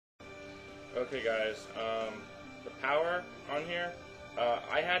Okay guys, the power on here,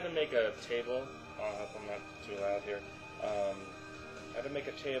 I had to make a table, I hope I'm not too loud here, I had to make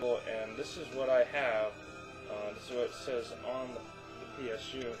a table, and this is what I have, this is what it says on the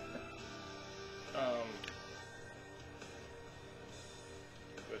PSU,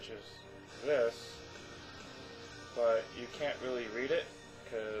 which is this, but you can't really read it,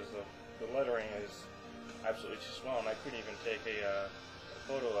 because the lettering is absolutely too small, and I couldn't even take a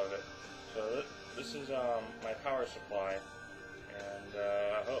photo of it. So this is my power supply, and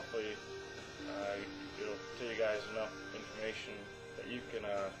hopefully it'll tell you guys enough information that you can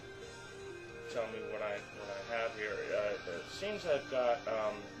tell me what I have here. It seems I've got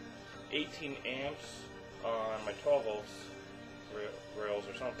 18 amps on my 12 volts rails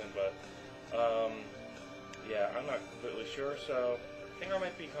or something, but yeah, I'm not completely sure. So I think I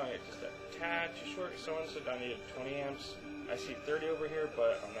might be kind of just a tad too short. Someone said I needed 20 amps. I see 30 over here,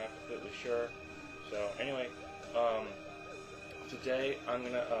 but I'm not completely sure. So anyway, today I'm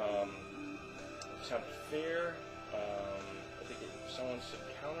gonna attempt Fear. I think someone said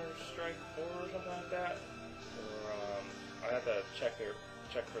Counter-Strike 4 or something like that. Or I have to check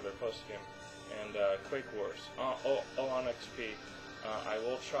for their post game. And Quake Wars. On XP. I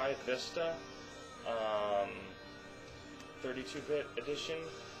will try Vista, 32-bit edition.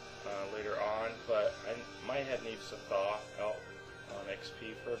 Later on, but my head needs to thaw out on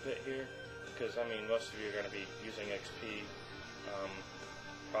XP for a bit here, because I mean most of you are going to be using XP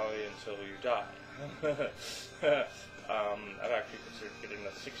probably until you die. I've actually considered getting the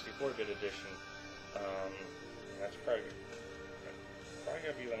 64-bit edition. That's probably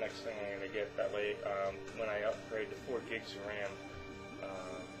going to be the next thing I'm going to get. That way, when I upgrade to 4 gigs of RAM,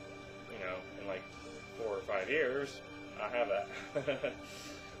 you know, in like 4 or 5 years, I'll have that.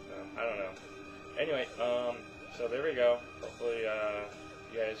 I don't know. Anyway, so there we go. Hopefully,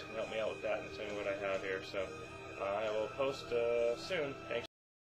 you guys can help me out with that and tell me what I have here. So, I will post soon. Thanks.